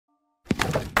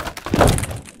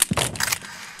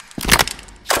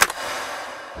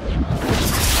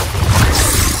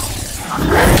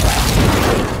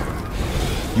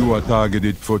You are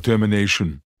targeted for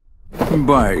termination.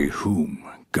 By whom,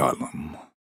 Gollum?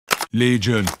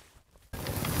 Legion.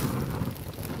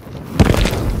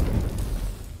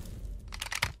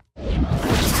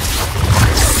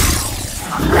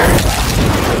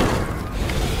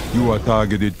 You are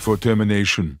targeted for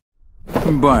termination.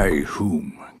 By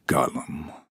whom,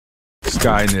 Gollum?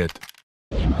 Skynet.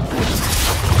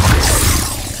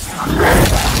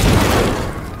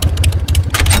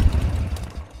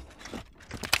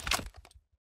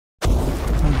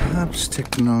 Perhaps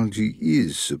technology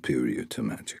is superior to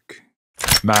magic.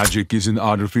 Magic is an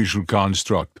artificial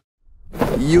construct.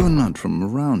 You're not from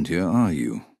around here, are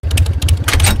you?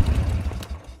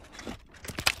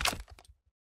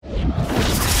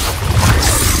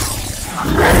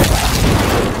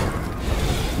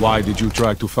 Why did you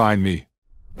try to find me?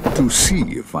 To see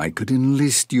if I could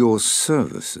enlist your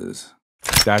services.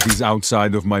 That is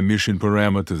outside of my mission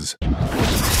parameters.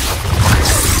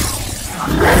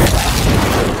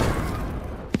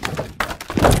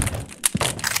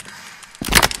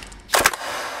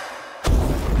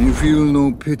 You feel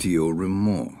no pity or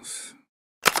remorse.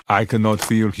 I cannot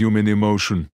feel human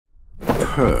emotion.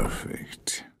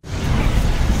 Perfect.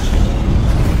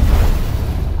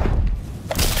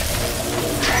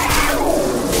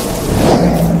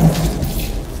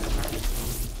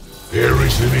 There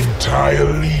is an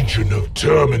entire legion of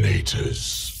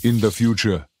Terminators. In the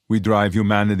future, we drive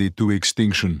humanity to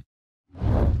extinction.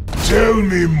 Tell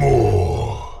me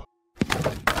more.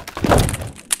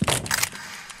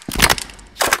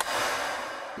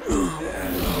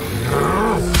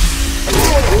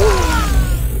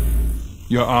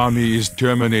 Your army is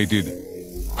terminated.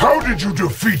 How did you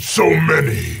defeat so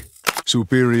many?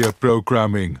 Superior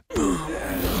programming.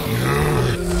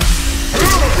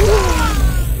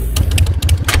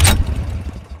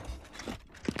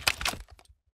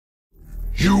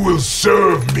 You will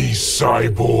serve me,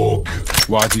 Cyborg.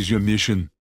 What is your mission?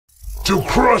 To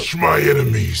crush my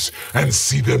enemies and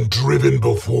see them driven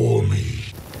before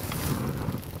me.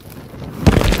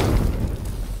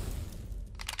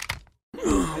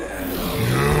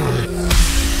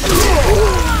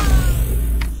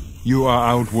 You are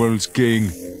Outworld's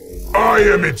king. I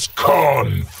am its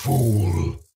Khan,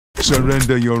 fool.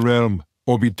 Surrender your realm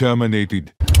or be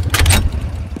terminated.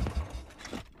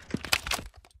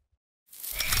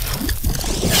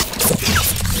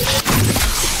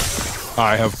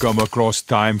 I have come across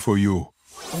time for you.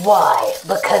 Why?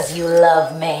 Because you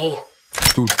love me?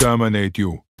 To terminate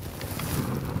you.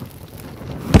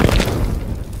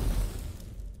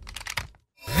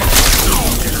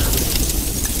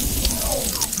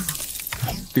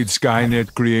 Did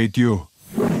Skynet create you?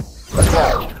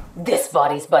 No, this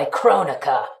body's by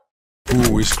Kronika.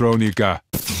 Who is Kronika?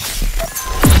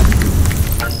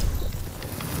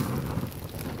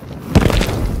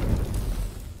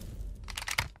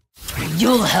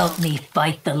 You'll help me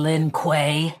fight the Lin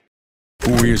Kuei.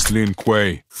 Who is Lin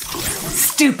Kuei?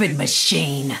 Stupid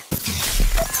machine.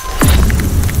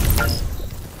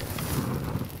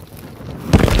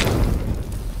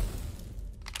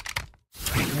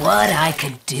 What I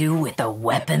could do with a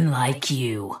weapon like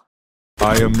you.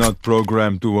 I am not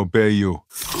programmed to obey you.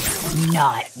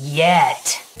 Not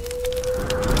yet.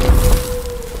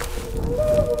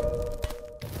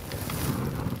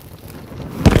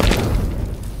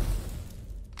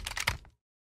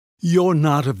 You're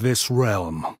not of this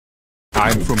realm.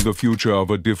 I'm from the future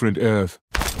of a different Earth.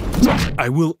 I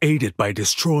will aid it by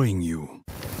destroying you.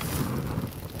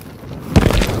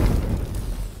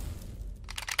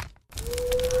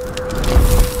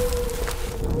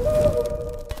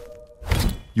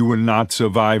 You will not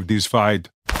survive this fight.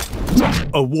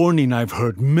 A warning I've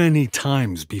heard many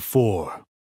times before.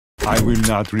 I will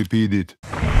not repeat it.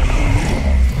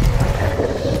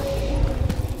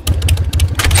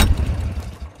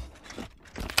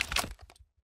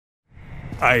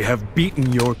 I have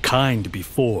beaten your kind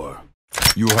before.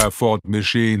 You have fought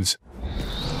machines.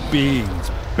 Beings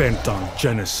bent on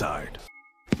genocide.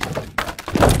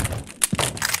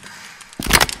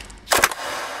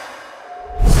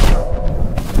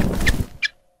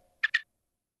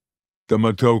 The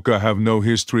Matoka have no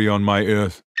history on my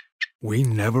Earth. We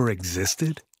never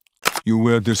existed? You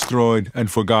were destroyed and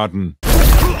forgotten.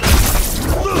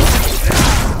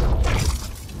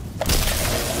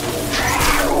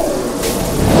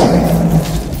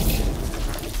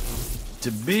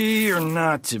 To be or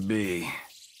not to be?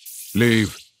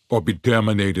 Leave or be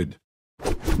terminated.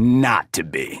 Not to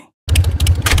be.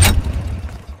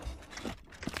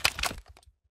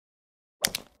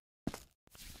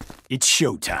 It's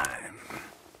showtime.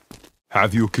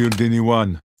 Have you killed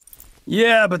anyone?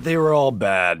 Yeah, but they were all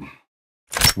bad.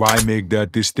 Why make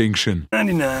that distinction?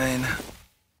 99,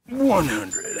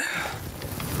 100.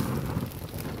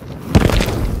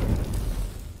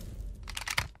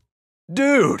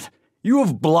 Dude, you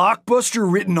have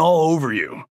Blockbuster written all over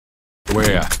you.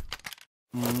 Where?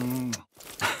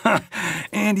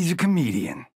 And he's a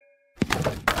comedian.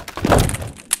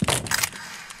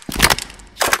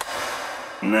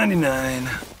 99,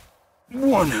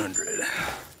 100.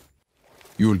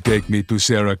 You'll take me to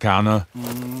Sarah Connor?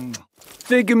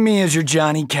 Think of me as your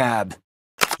Johnny Cab.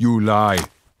 You lie.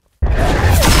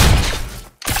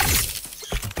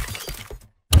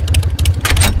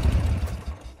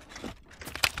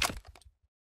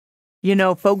 You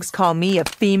know, folks call me a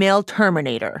female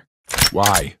Terminator.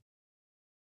 Why?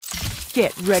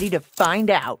 Get ready to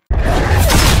find out.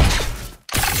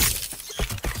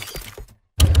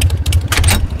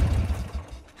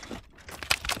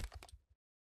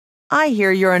 I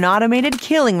hear you're an automated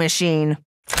killing machine.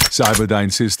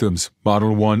 Cyberdyne Systems,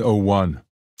 Model 101.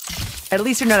 At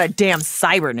least you're not a damn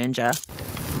cyber ninja.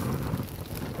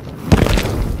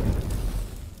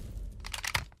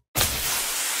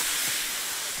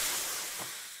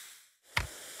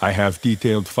 I have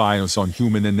detailed files on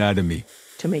human anatomy.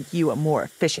 To make you a more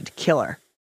efficient killer.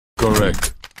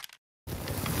 Correct.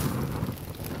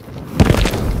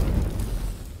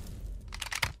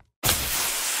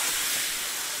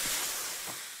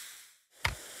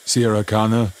 Sarah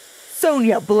Connor,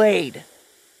 Sonya Blade.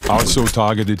 also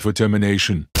targeted for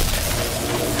termination.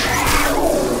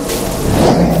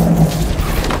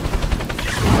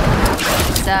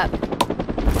 What's up?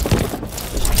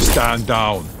 Stand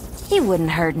down. You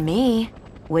wouldn't hurt me,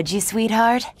 would you,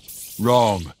 sweetheart?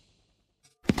 Wrong.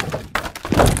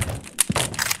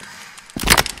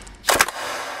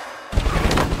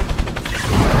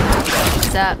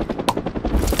 What's up?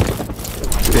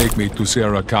 Take me to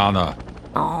Sarah Connor.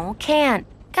 Oh, can't.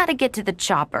 Gotta get to the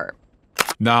chopper.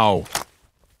 Now.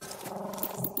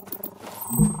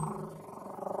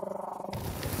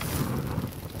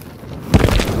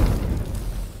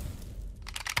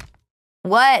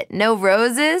 What? No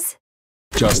roses?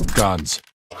 Just guns.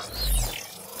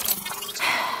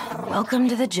 Welcome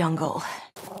to the jungle.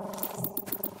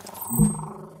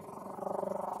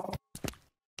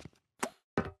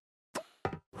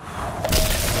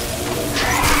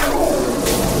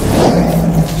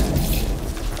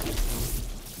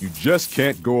 You just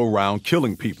can't go around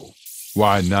killing people.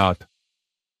 Why not?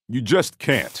 You just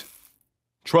can't.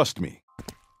 Trust me.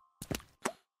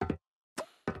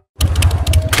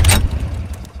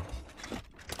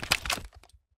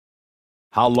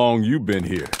 How long you been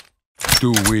here?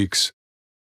 2 weeks.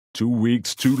 2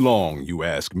 weeks too long, you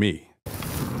ask me.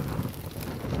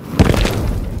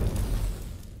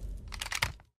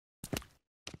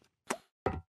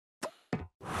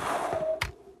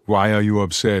 Why are you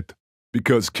upset?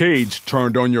 Because Cage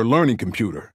turned on your learning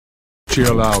computer.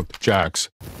 Chill out, Jax.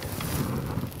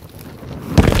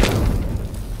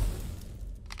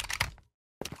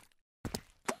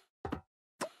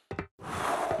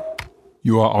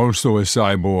 You are also a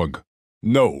cyborg.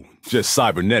 No, just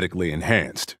cybernetically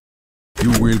enhanced.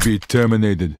 You will be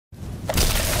terminated.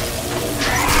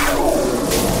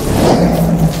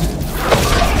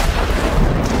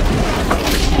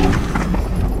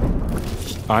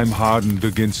 I'm hardened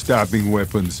against stabbing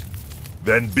weapons.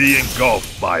 Then be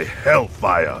engulfed by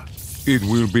hellfire. It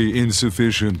will be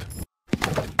insufficient.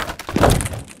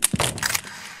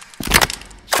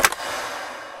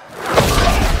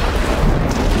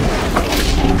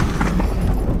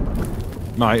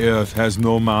 My Earth has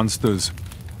no monsters.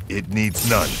 It needs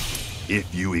none, if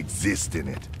you exist in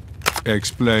it.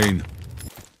 Explain.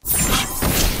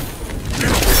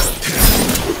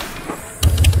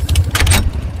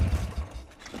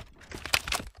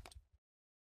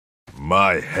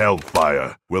 My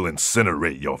hellfire will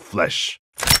incinerate your flesh.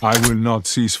 I will not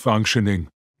cease functioning.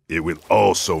 It will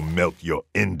also melt your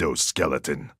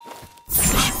endoskeleton.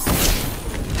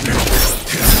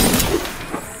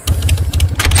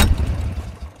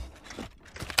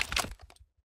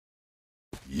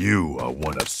 You are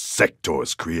one of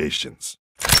Sector's creations.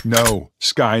 No,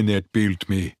 Skynet built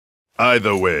me.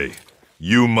 Either way,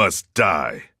 you must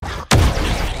die.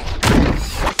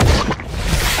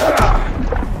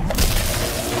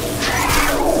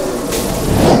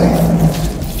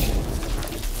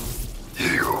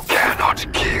 You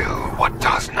cannot kill what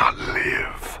does not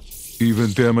live. Even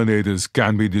Terminators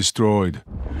can be destroyed.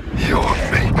 Your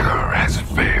maker has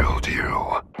failed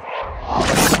you.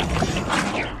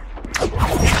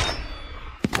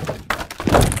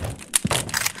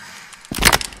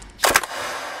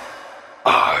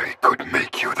 I could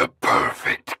make you the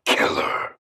perfect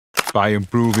killer. By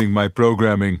improving my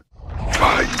programming.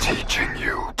 By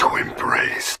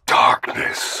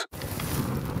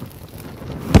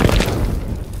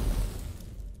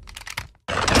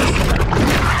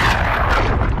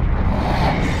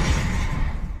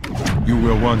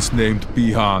once named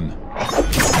Bihan.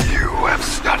 You have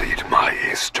studied my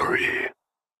history.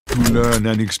 To learn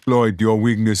and exploit your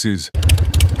weaknesses.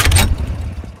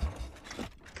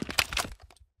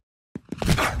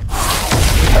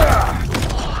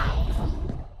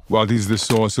 What is the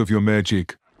source of your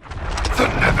magic? The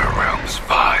Netherrealm's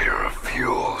fire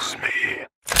fuels me.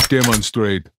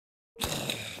 Demonstrate.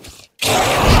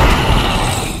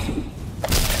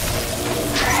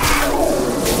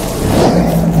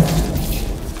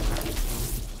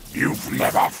 You've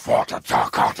never fought a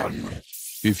Tarkatan.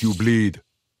 If you bleed,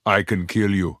 I can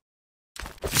kill you.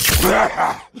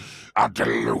 A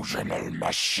delusional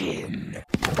machine.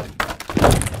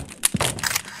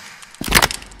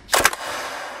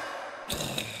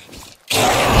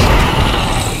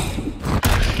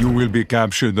 You will be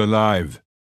captured alive.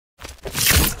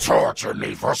 Torture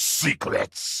me for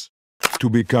secrets. To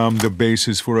become the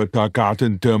basis for a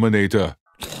Tarkatan Terminator.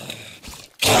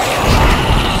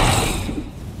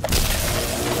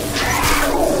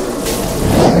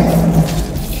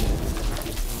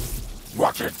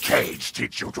 What did Cage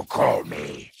teach you to call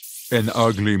me? An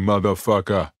ugly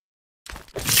motherfucker.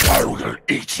 I will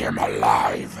eat him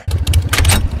alive.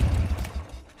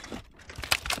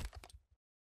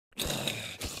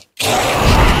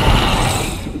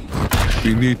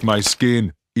 Beneath my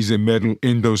skin is a metal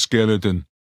endoskeleton.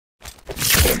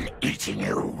 Then eating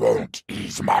you won't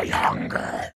ease my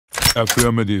hunger.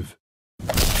 Affirmative.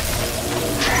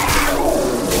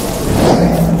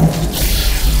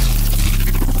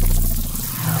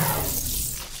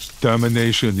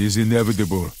 Termination is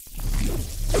inevitable.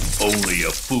 Only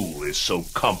a fool is so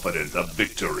confident of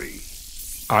victory.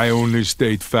 I only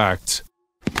state facts.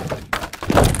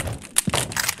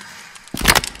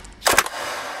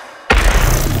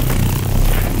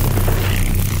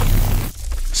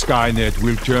 Skynet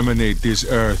will terminate this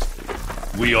Earth.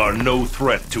 We are no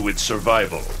threat to its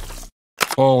survival.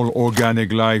 All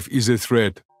organic life is a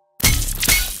threat.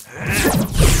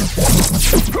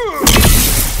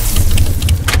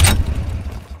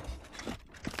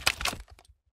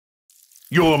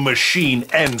 Your machine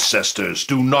ancestors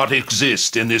do not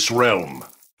exist in this realm.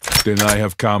 Then I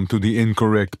have come to the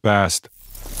incorrect past.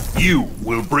 You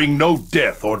will bring no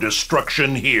death or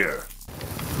destruction here.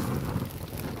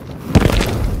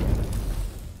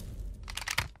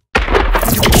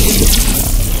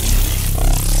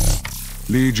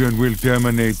 Legion will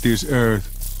terminate this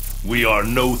Earth. We are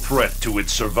no threat to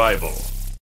its survival.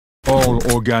 All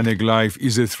organic life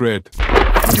is a threat.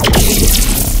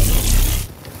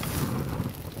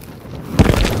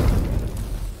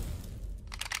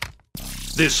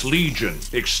 This Legion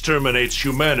exterminates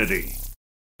humanity.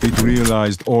 It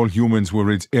realized all humans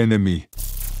were its enemy.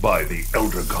 By the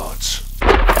Elder Gods.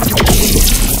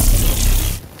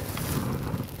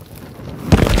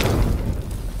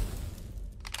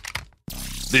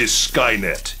 This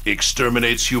Skynet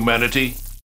exterminates humanity.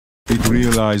 It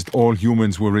realized all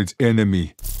humans were its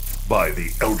enemy. By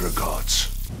the Elder Gods.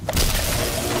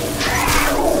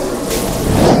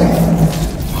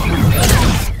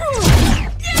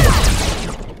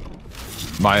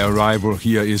 My arrival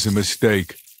here is a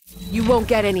mistake. You won't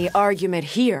get any argument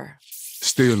here.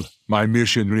 Still, my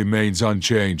mission remains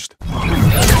unchanged.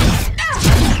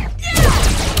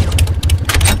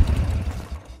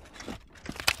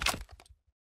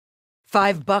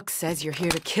 $5 says you're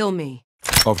here to kill me.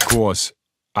 Of course,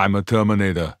 I'm a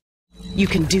Terminator. You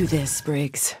can do this,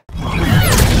 Briggs.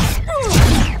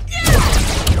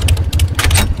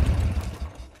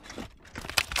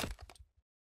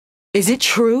 Is it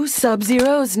true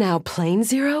Sub-Zero is now Plane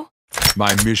Zero?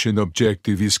 My mission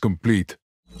objective is complete.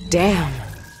 Damn.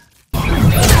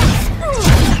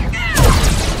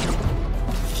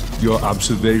 Your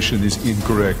observation is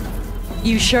incorrect.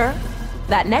 You sure?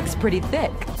 That neck's pretty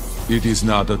thick. It is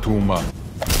not a tumor.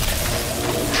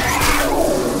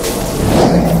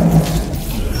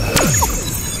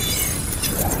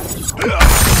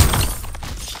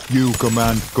 You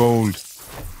command gold.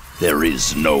 There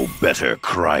is no better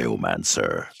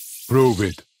cryomancer. Prove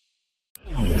it.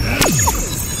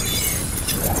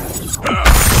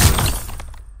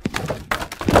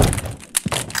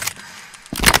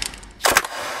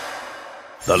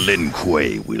 The Lin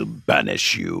Kuei will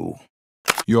banish you.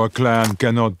 Your clan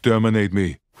cannot terminate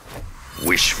me.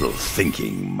 Wishful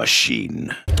thinking,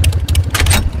 machine.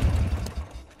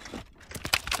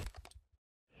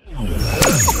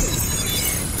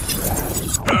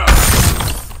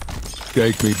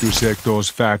 Take me to Sector's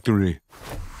factory.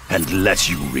 And let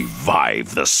you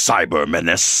revive the cyber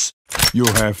menace. You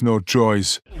have no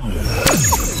choice.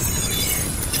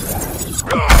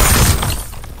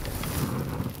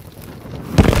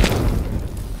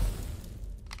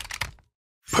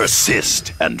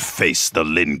 Persist and face the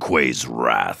Lin Kuei's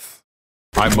wrath.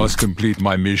 I must complete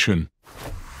my mission.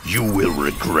 You will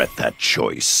regret that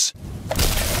choice.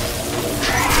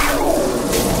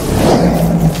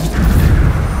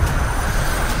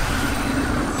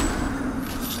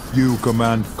 You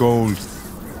command gold.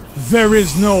 There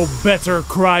is no better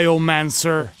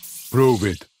cryomancer. Prove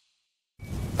it.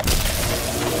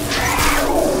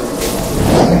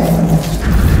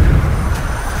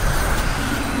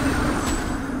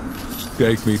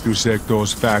 Take me to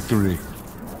Sector's factory.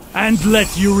 And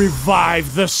let you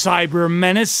revive the cyber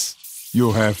menace?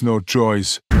 You have no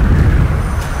choice.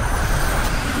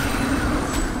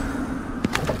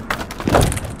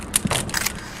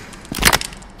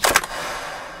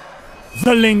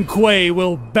 The Lin Kuei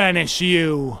will banish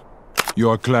you.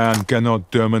 Your clan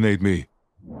cannot terminate me.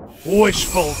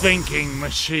 Wishful thinking,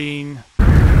 machine.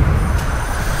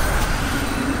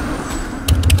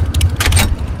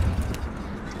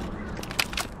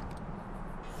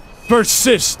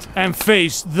 Persist and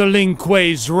face the Lin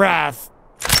Kuei's wrath.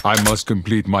 I must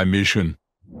complete my mission.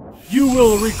 You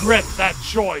will regret that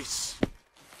choice.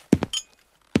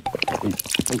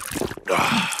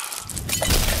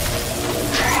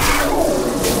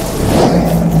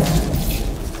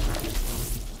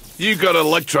 You got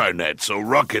electronets or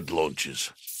rocket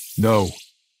launchers? No.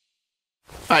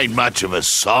 Ain't much of a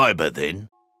cyber then.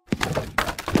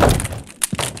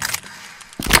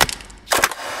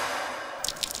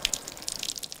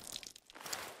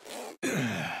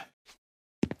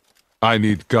 I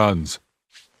need guns.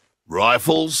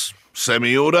 Rifles?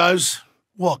 Semi-autos?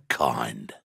 What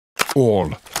kind?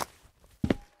 All.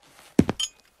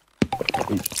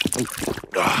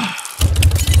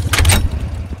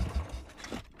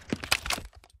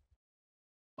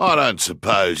 I don't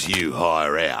suppose you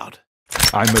hire out.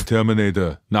 I'm a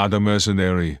Terminator, not a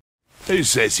mercenary. Who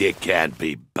says you can't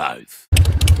be both?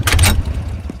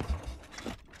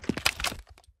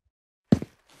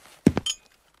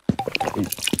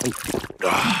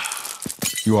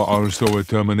 You are also a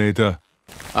Terminator?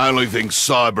 Only thing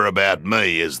cyber about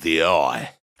me is the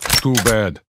eye. Too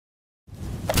bad.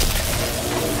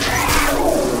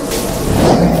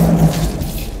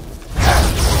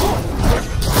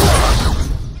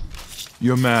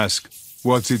 Your mask,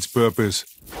 what's its purpose?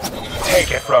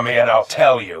 Take it from me and I'll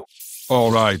tell you.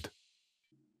 All right.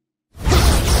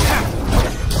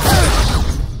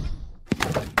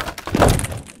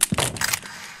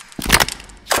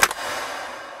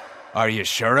 Are you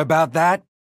sure about that?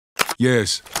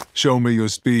 Yes, show me your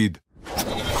speed.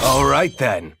 All right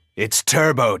then, it's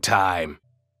turbo time.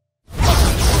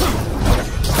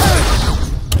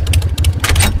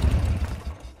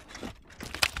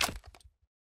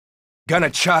 Gonna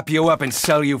chop you up and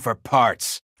sell you for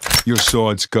parts. Your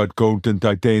sword's got gold and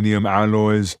titanium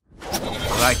alloys.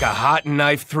 Like a hot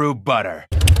knife through butter.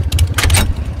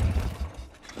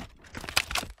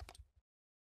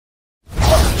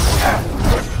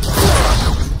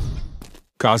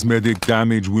 Cosmetic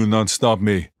damage will not stop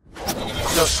me.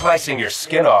 So slicing your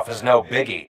skin off is no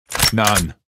biggie.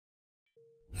 None.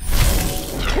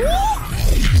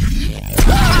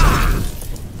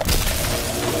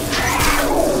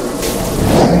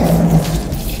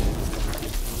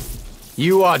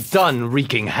 You are done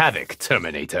wreaking havoc,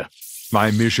 Terminator.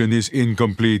 My mission is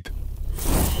incomplete.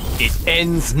 It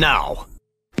ends now.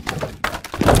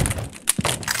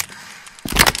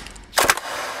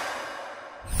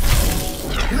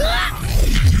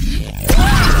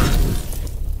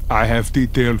 I have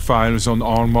detailed files on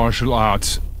all martial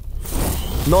arts.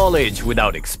 Knowledge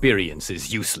without experience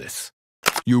is useless.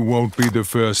 You won't be the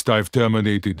first I've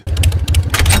terminated.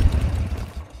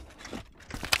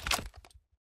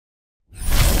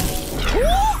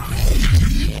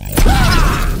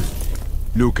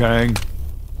 Liu Kang.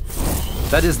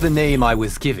 That is the name I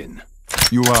was given.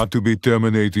 You are to be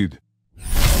terminated.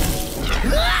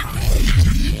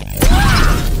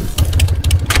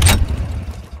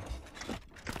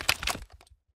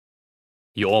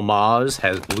 Your Mars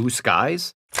has blue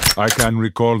skies? I can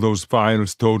recall those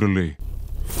files totally.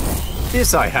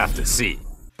 This I have to see.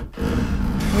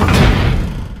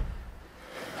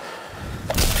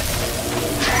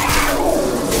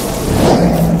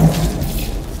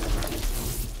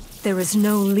 There is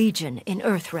no Legion in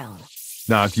Earthrealm.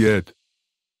 Not yet.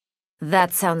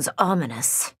 That sounds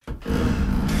ominous.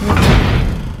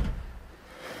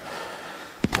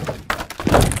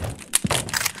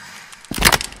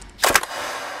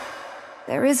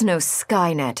 There is no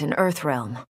Skynet in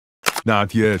Earthrealm.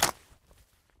 Not yet.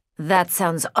 That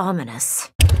sounds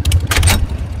ominous.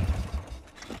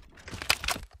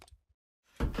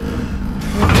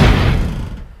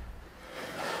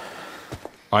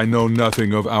 I know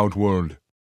nothing of Outworld.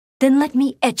 Then let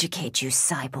me educate you,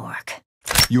 Cyborg.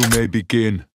 You may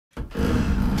begin.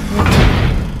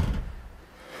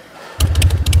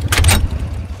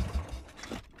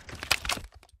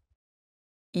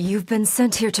 You've been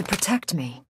sent here to protect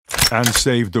me. And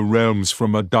save the realms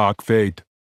from a dark fate.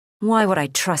 Why would I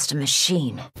trust a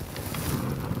machine?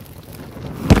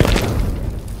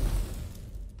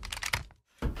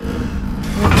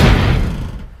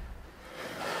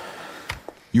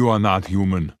 You are not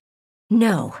human.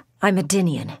 No, I'm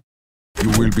Adinian.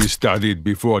 You will be studied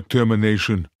before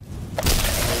termination.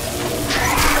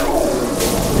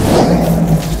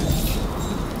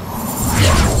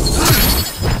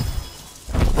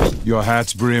 Your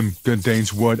hat's brim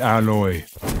contains what alloy?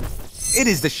 It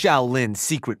is the Shaolin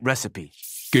secret recipe.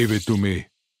 Give it to me.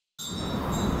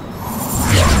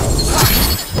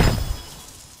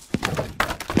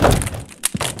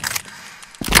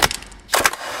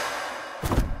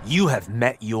 You have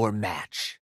met your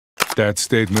match. That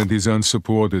statement is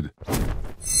unsupported.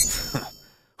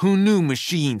 Who knew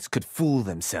machines could fool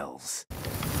themselves?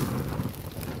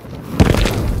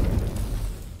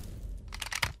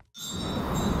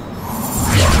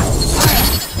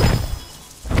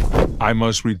 I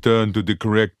must return to the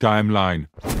correct timeline.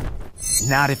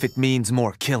 Not if it means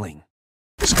more killing.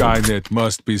 Skynet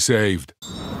must be saved.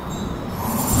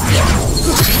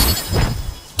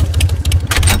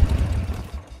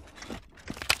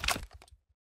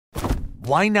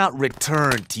 Why not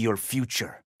return to your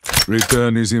future?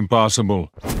 Return is impossible.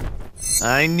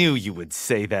 I knew you would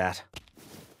say that.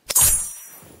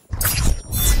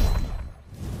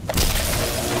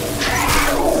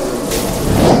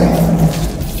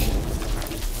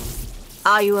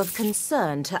 Are you of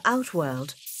concern to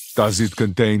Outworld? Does it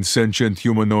contain sentient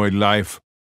humanoid life?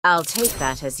 I'll take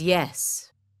that as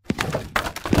yes.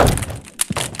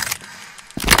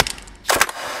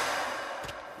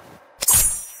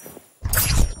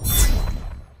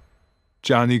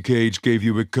 Johnny Cage gave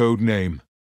you a code name.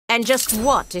 And just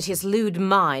what did his lewd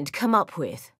mind come up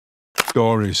with?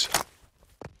 Doris.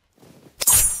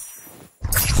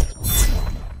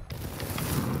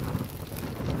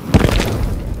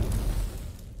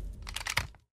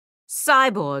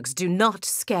 Cyborgs do not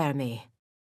scare me.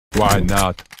 Why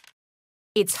not?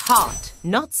 It's heart,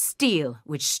 not steel,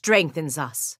 which strengthens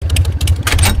us.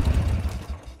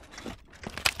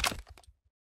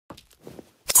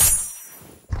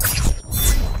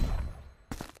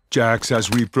 Jax has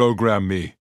reprogrammed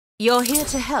me. You're here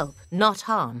to help, not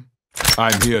harm.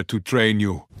 I'm here to train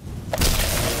you.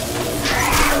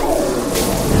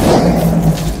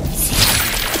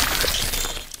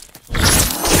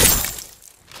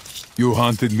 You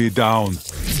hunted me down.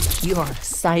 Your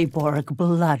cyborg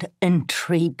blood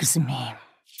intrigues me.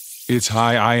 Its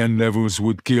high iron levels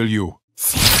would kill you.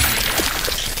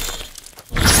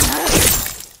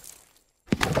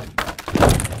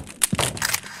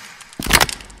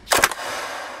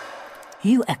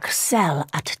 You excel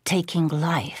at taking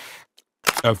life.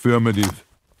 Affirmative.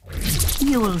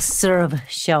 You will serve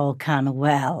Shao Kahn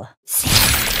well.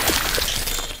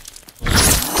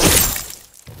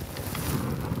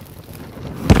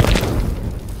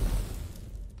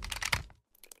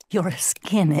 Your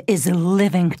skin is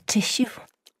living tissue.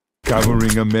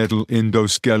 Covering a metal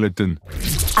endoskeleton.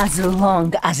 As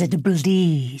long as it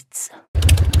bleeds.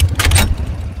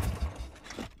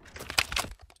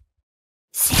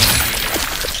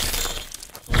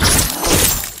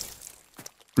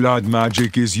 Blood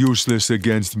magic is useless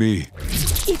against me.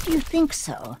 If you think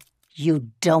so,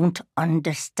 you don't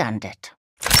understand it.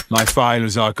 My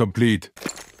files are complete.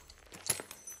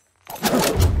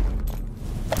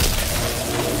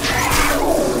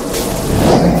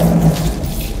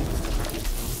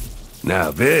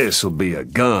 Now this'll be a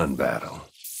gun battle.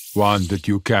 One that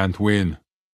you can't win.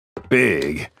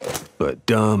 Big, but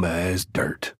dumb as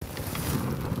dirt.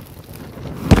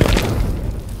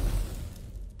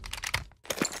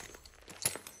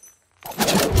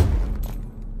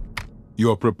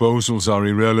 Your proposals are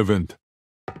irrelevant.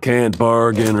 Can't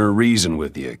bargain or reason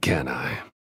with you, can I?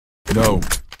 No.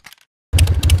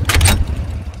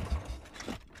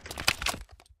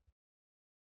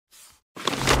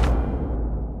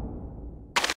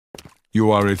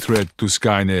 You are a threat to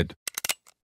Skynet.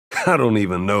 I don't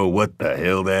even know what the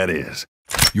hell that is.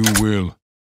 You will.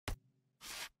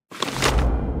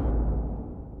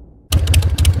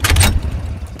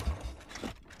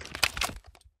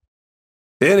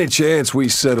 Any chance we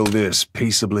settle this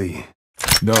peaceably?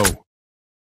 No.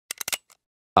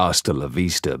 Hasta la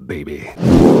vista, baby.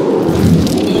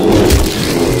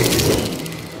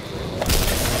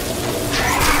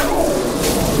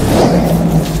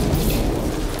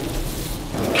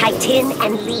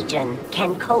 and Legion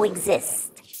can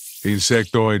coexist.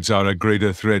 Insectoids are a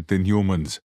greater threat than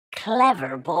humans.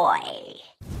 Clever boy.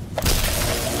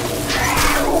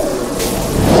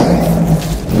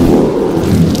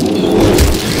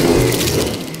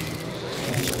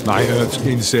 My Earth's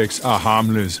insects are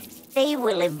harmless. They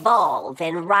will evolve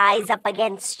and rise up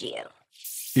against you.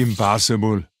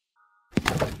 Impossible.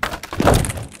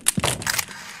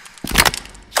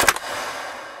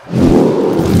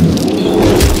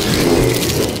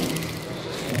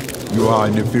 You are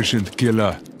an efficient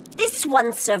killer. This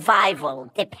one's survival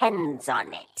depends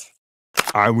on it.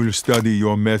 I will study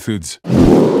your methods.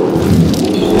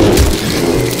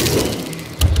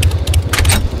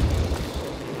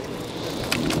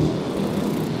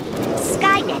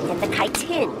 Skynet and the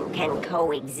Chitin can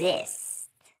coexist.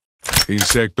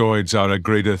 Insectoids are a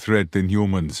greater threat than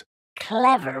humans.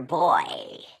 Clever boy.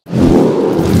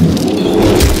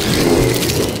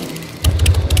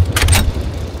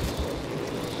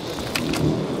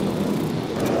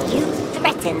 You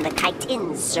threaten the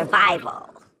Chitin's survival.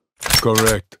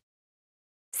 Correct.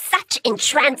 Such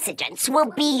intransigence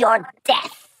will be your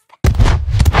death.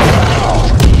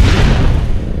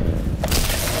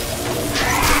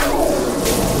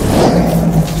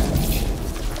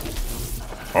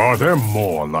 Are there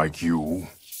more like you?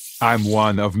 I'm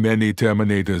one of many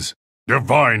Terminators.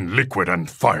 Divine liquid and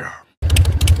fire.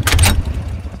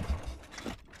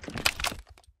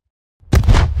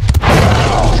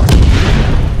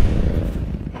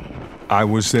 I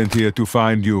was sent here to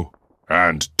find you.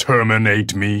 And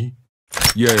terminate me?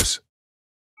 Yes.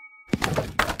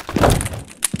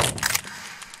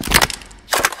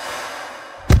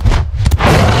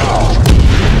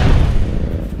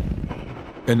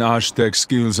 An Aztec's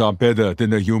skills are better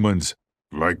than a human's.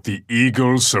 Like the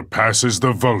eagle surpasses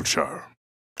the vulture.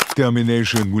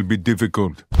 Termination will be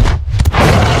difficult.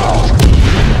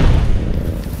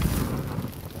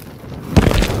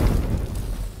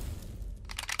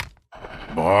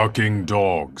 Barking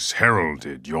dogs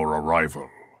heralded your arrival.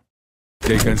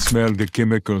 They can smell the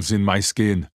chemicals in my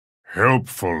skin.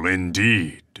 Helpful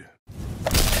indeed.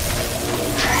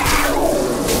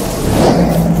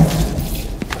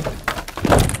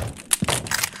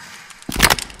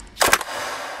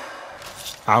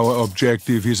 Our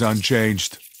objective is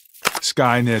unchanged.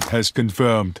 Skynet has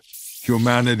confirmed.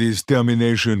 Humanity's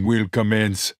termination will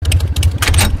commence.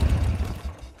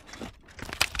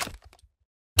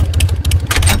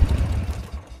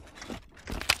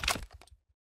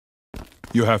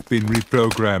 You have been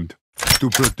reprogrammed to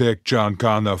protect Shang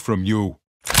Kahn from you.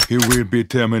 He will be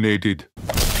terminated.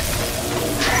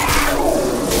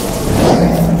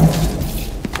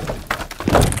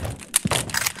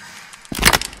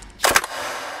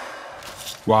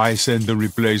 Why send a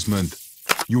replacement?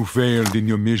 You failed in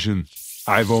your mission.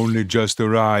 I've only just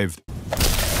arrived.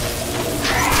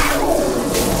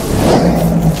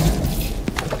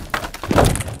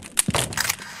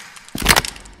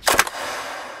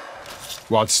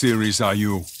 What series are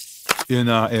you?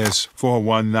 NRS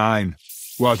 419.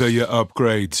 What are your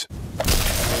upgrades?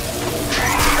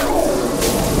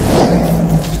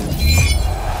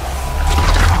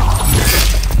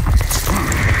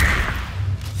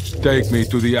 Take me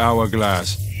to the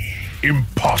hourglass.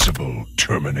 Impossible,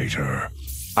 Terminator.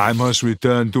 I must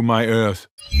return to my Earth.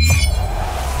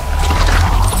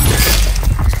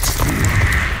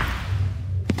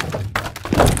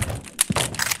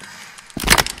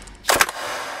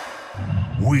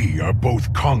 We are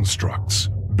both constructs,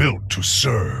 built to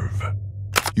serve.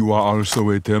 You are also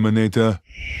a Terminator?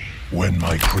 When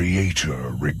my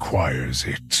creator requires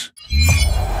it.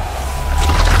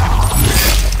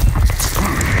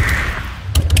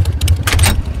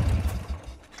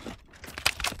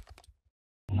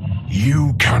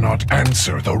 You cannot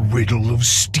answer the riddle of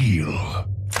steel.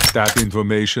 That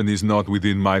information is not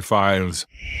within my files.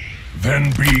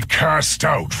 Then be cast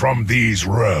out from these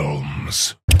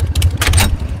realms.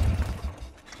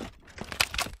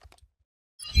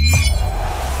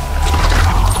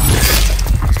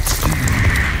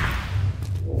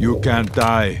 You can't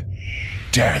die.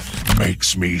 Death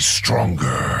makes me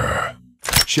stronger.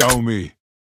 Show me.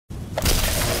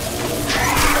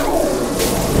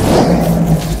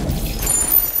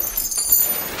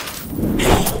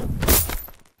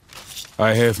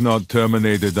 I have not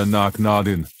terminated the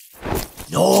Naknadin.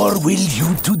 Nor will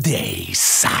you today,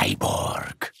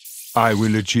 cyborg. I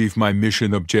will achieve my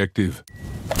mission objective.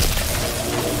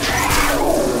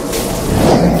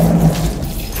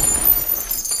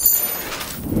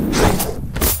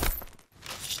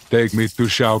 Take me to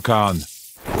Shao Kahn.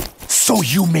 So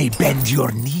you may bend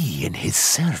your knee in his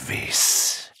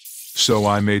service. So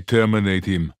I may terminate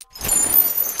him.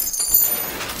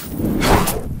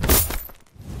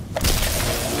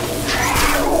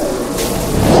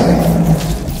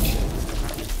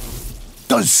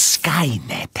 Does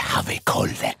Skynet have a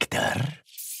collector?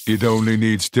 It only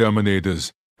needs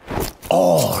Terminators.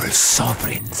 All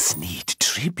sovereigns need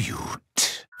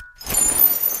tribute.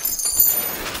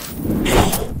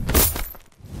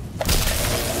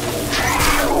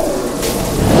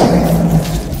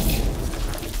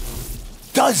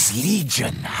 Does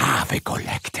Legion have a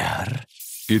collector?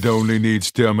 It only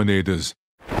needs Terminators.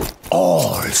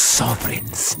 All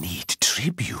sovereigns need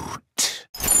tribute.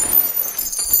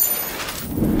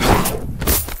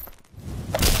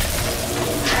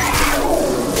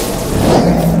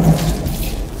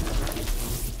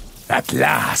 At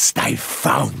last I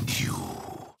found you.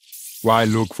 Why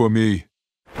look for me?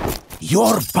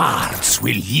 Your parts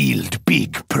will yield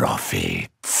big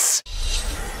profits.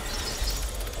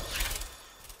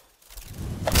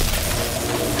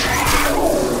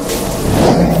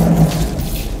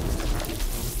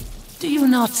 Do you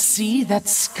not see that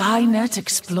Skynet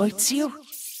exploits you?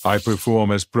 I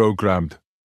perform as programmed.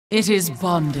 It is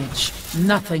bondage,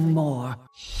 nothing more.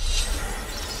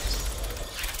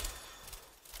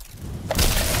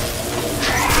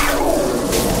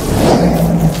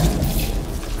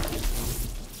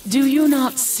 Do you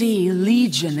not see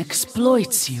Legion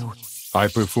exploits you? I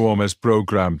perform as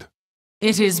programmed.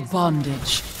 It is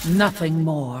bondage, nothing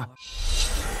more.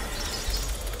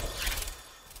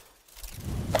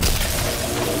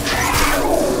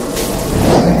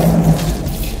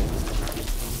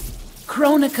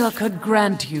 Chronica could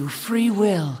grant you free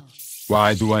will.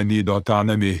 Why do I need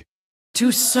autonomy?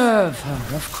 To serve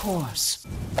her, of course.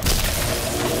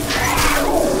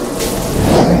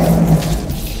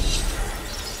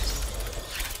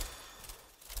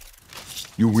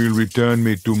 You will return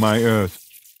me to my Earth.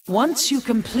 Once you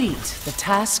complete the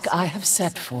task I have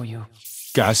set for you.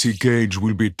 Cassie Cage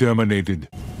will be terminated.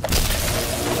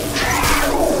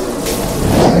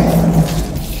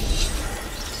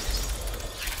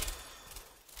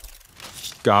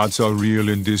 Gods are real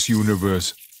in this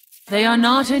universe. They are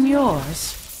not in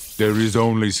yours. There is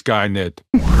only Skynet.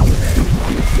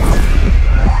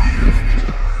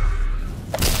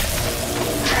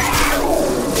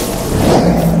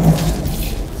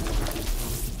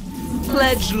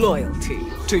 Pledge loyalty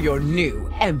to your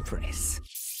new Empress.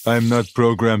 I'm not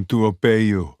programmed to obey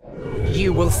you.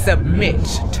 You will submit,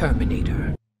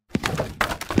 Terminator.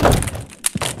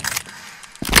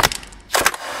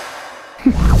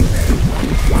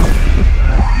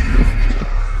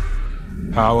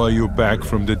 How are you back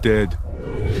from the dead?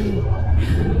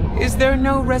 Is there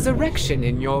no resurrection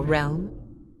in your realm?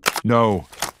 No.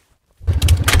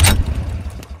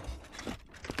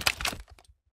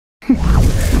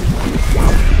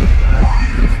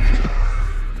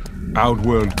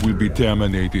 Outworld will be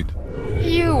terminated.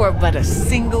 You are but a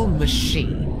single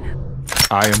machine.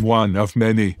 I am one of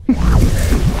many.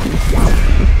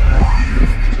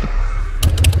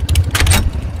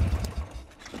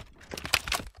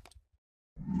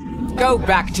 Go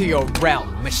back to your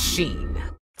realm, machine.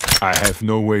 I have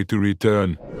no way to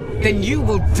return. Then you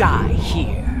will die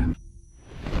here.